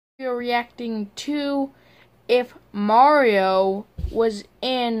We're reacting to if Mario was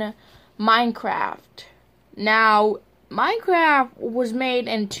in Minecraft. Now, Minecraft was made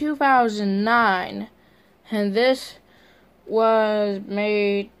in 2009, and this was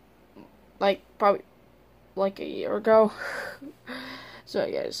made probably a year ago. So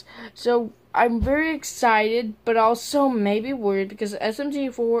yes, so I'm very excited, but also maybe worried because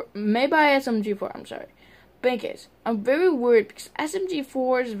smg4, made by smg4, I'm sorry. But in case, I'm very worried because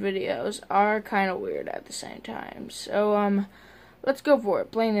smg4's videos are kind of weird at the same time. So, let's go for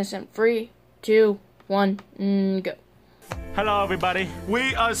it. Playing this in 3, 2, 1, go. Hello everybody.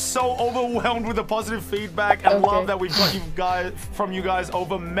 We are so overwhelmed with the positive feedback and love that we've got from you guys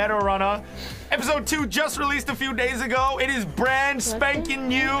over Meta Runner. Episode 2 just released a few days ago. It is brand spanking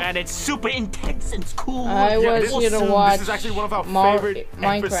new and it's super intense and it's cool. This is actually one of our favorite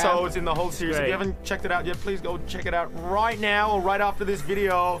Minecraft episodes in the whole series. If you haven't checked it out yet, please go check it out right now or right after this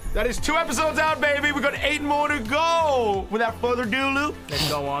video. That is 2 episodes out, baby. We got 8 more to go. Without further ado, Luke, let's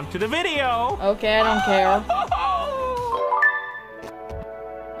go on to the video. Okay, I don't care.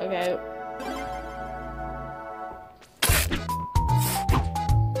 Okay.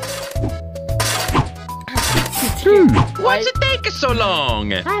 Why's it taking so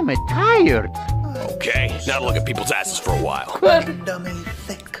long? I'm tired. Okay, not look at people's asses for a while. Dummy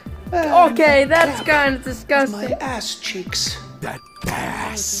thick. Okay, that's kind of disgusting. My ass cheeks. That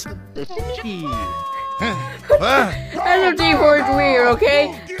ass. SMG4 is weird,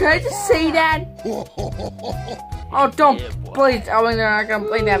 okay? Can I just say that? Oh, don't please. I mean, they're not gonna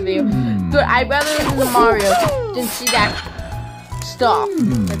play that video. Good, I'd rather listen to Mario than see that stuff.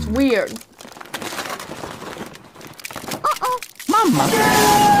 That's weird. Mama.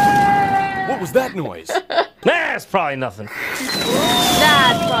 What was that noise? Nah, it's probably nothing. Nah,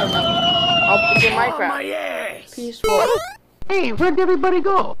 it's probably nothing. I'll put in Minecraft. My ass. Peaceful. Hey, where'd everybody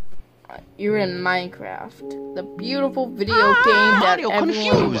go? You're in Minecraft, the beautiful video game that Mario everyone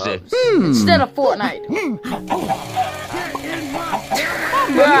confused. loves. Instead of Fortnite.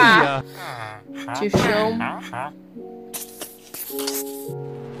 To show.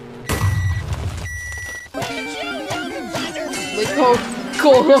 We call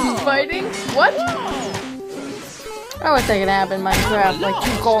golem fighting? What? I always think it happened in Minecraft, like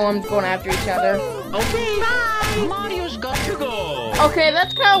 2 golems going after each other. Okay, Mario's got to go. Okay,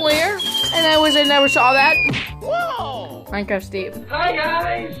 that's kind of weird. And I never saw that. Whoa! Minecraft Steve. Hi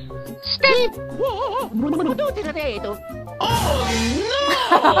guys. Steve! Oh no!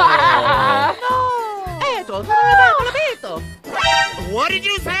 What did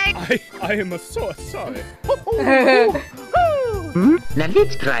you say? I am so sorry. Now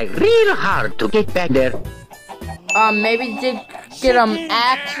let's try real hard to get back there. Maybe get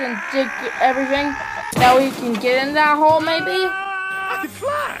axe and dig everything. That way you can get in that hole, maybe? I can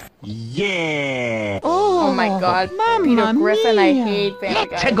fly. Yeah! Oh my god, Peter Griffin, I hate Family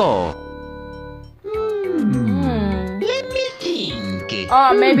Guy. Let's go! Let me think.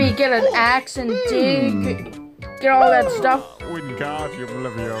 Maybe get an axe and dig, get all that stuff.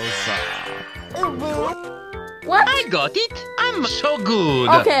 What? I got it! I'm so good!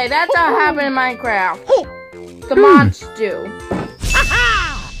 Okay, that's how it happened in Minecraft. The mods do.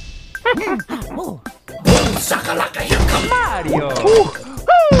 Sakalaka, here comes Mario!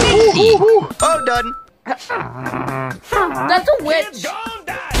 All done. That's a witch.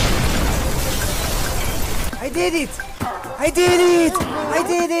 I did it! I did it! I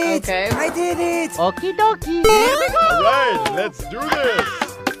did it! Okay. I did it! Okie dokie! Here we go! Alright, let's do this.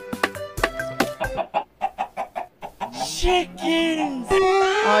 Chickens!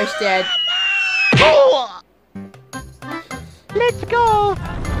 Oh, he's dead. Let's go!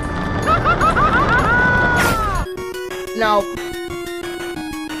 No.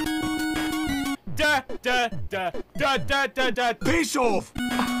 Peace off.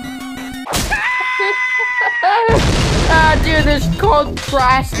 Dude, this is called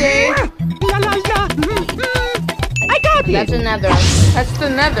plastic. I got it! That's another. That's the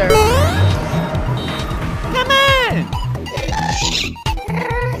nether. Come on!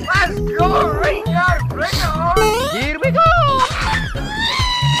 Let's go! Bring it! Here we go!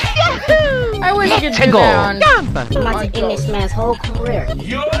 Yahoo! I wish you could do go! that on. Jump! Much in this man's whole career.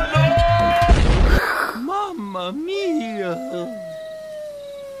 Mamma mia!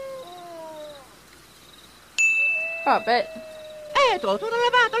 Stop it. Eto, tu non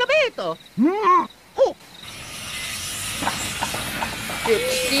lavato l'abito! Dude,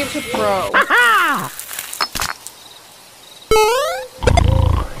 Steve's a pro.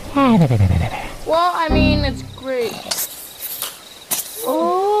 Well, I mean, it's great.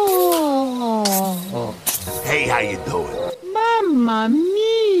 Oh! Hey, how you doing? Mamma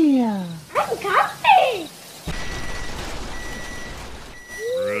mia! coffee!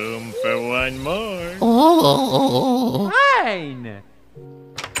 Room for one more. Fine.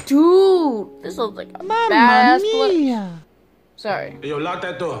 Dude, this looks like a badass place. Sorry. Yo, lock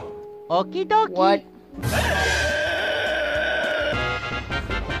that door. Okie dokie. What?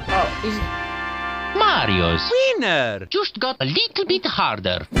 Oh, he's... Mario's Winner. just got a little bit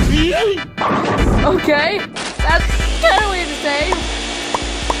harder. Okay, that's kind of weird to say.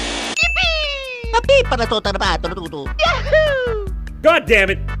 God damn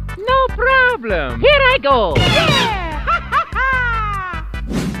it! No problem. Here I go.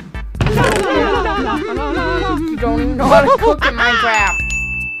 You don't even know how to cook in Minecraft.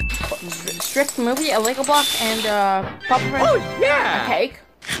 Strict movie, a Lego block, and Papa French. Oh yeah. A cake.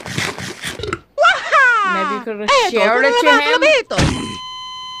 Maybe you could have shared it to him.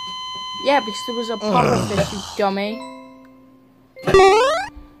 Yeah, because it was a puffer fish, you dummy.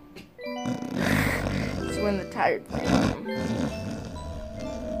 It's when the tired thing.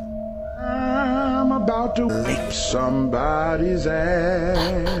 I'm about to whip somebody's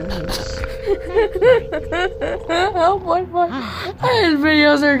ass. Oh boy, boy. These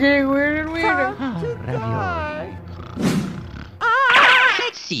videos are getting weirder and weirder.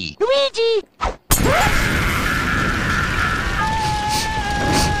 Sexy. Luigi.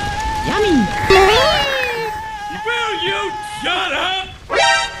 Yummy. Will you shut up?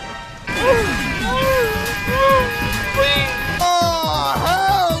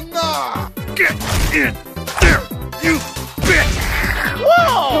 In there, you bitch!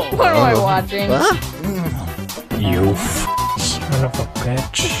 What am I watching? You son of a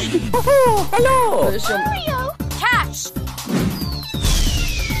bitch. Hello. Catch!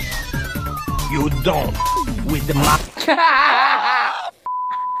 You don't. With the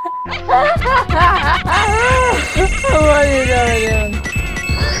What are you doing?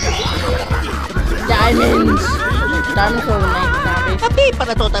 Diamonds. Diamonds are the main zombies.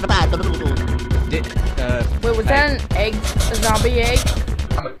 Wait, was that an egg? A zombie egg?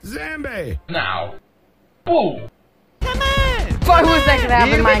 Zambi! Now. Boom. Fuck, was that gonna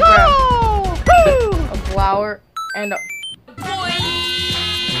happen in Minecraft? A flower and a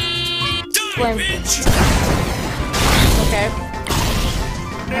flame. Okay.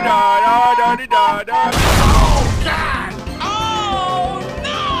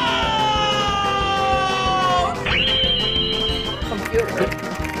 Computer.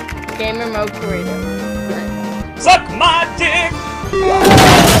 Game remote creator. Suck my dick!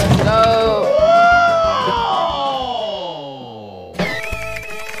 Let's go.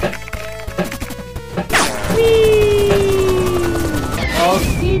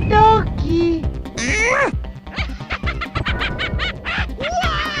 Okie dokie.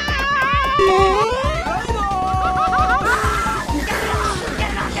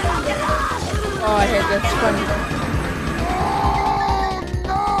 Oh, I hate that sponge.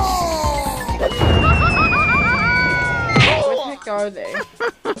 What the heck are they?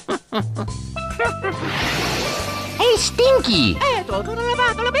 Hey, Stinky.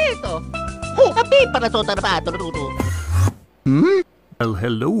 Well,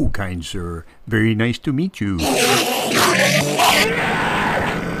 hello, kind sir. Very nice to meet you.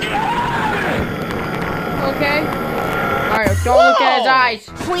 Okay. Mario, don't look at his eyes.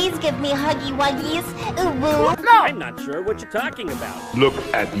 Please give me huggy wuggies. Ooh, woo. I'm not sure what you're talking about. Look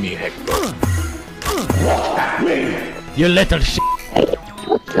at me, Hector. You little shit.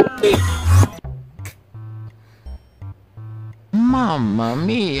 Mamma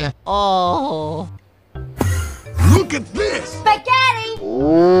mia. Oh. Look at this! Spaghetti!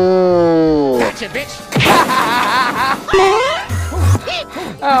 Gotcha, bitch.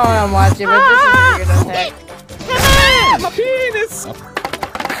 Oh, I'm watching, but this is weird as heck. My penis.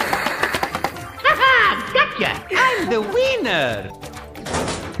 Gotcha. I'm the winner.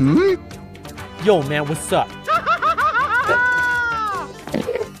 Yo, man, what's up?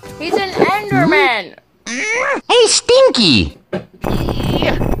 He's an Enderman. Hey, Stinky.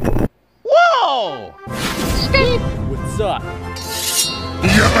 Whoa. What's up?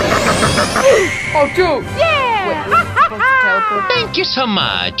 Oh, dude. Yeah. Wait, we're supposed to teleport? Thank you so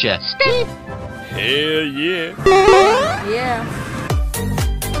much. Stink. Hell yeah. Yeah.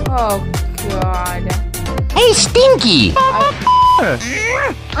 Oh, God. Hey, Stinky.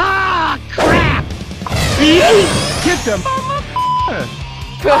 Ah, crap. Get them.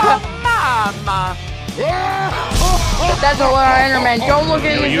 Mama. That's a lot of Enderman. Don't look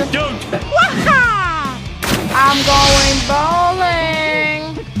at No, me. you don't. I'm going bowling.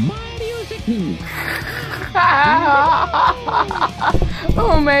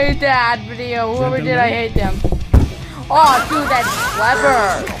 Who made that video? Whoever did, I hate them. Oh, dude, that's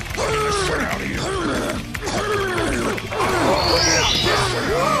clever.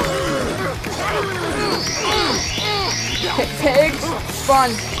 Pigs,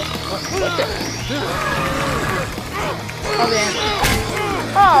 fun. Okay.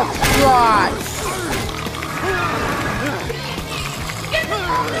 Oh God.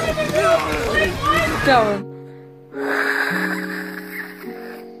 Kill him.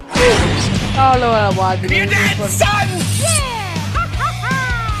 Oh no, I was. You're dead, son!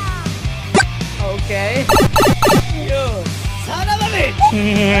 Okay. You son of a bitch!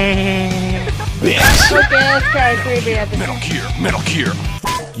 Okay, let's try creepy at the Metal Gear.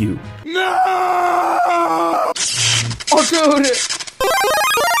 You. No! Oh, dude!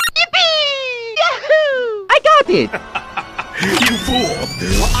 Yippee! Yahoo! I got it! You fool!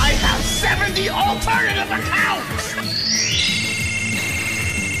 I have 70 alternative accounts!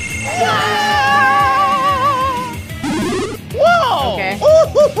 Whoa! Okay.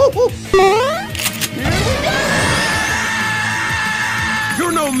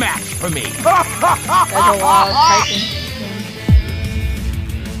 You're no match for me. That's a lot of typing.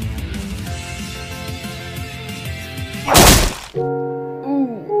 Ooh.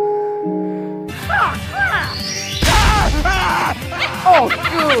 Oh,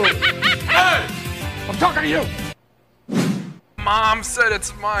 dude! Hey! I'm talking to you! Mom said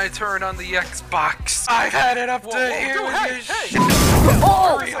it's my turn on the Xbox. I've had it up to here with this shit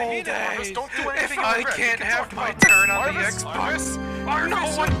Oh! every whole day. If I can't have my turn on the Xbox, no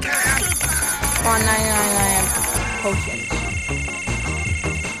one can. On 999 potions.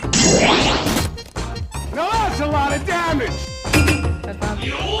 Now that's a lot of damage! That's not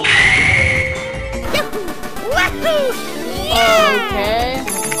okay.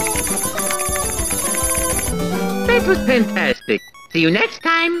 That was fantastic. See you next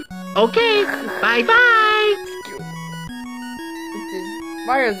time. Okay, bye-bye.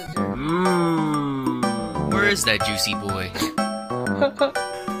 Mario's Where is that juicy boy?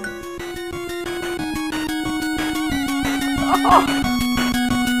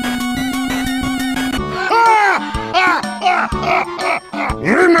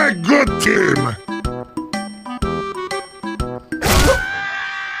 You're my good team!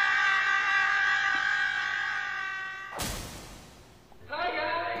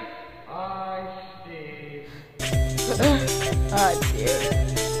 Dude.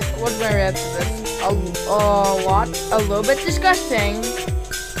 What's my reaction to this? A little bit disgusting,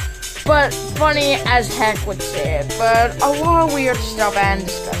 but funny as heck would say it. But a lot of weird stuff and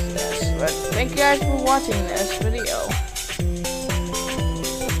disgustingness. But thank you guys for watching this video.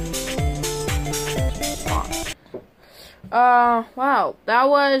 Wow, that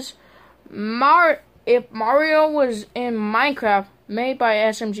was if Mario was in Minecraft made by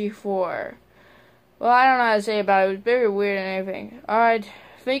smg4. Well, I don't know how to say about it. It was very weird and everything. Alright,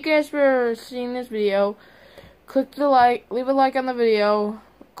 thank you guys for seeing this video. Click the like, leave a like on the video,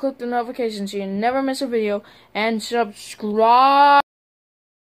 click the notification so you never miss a video, and subscribe.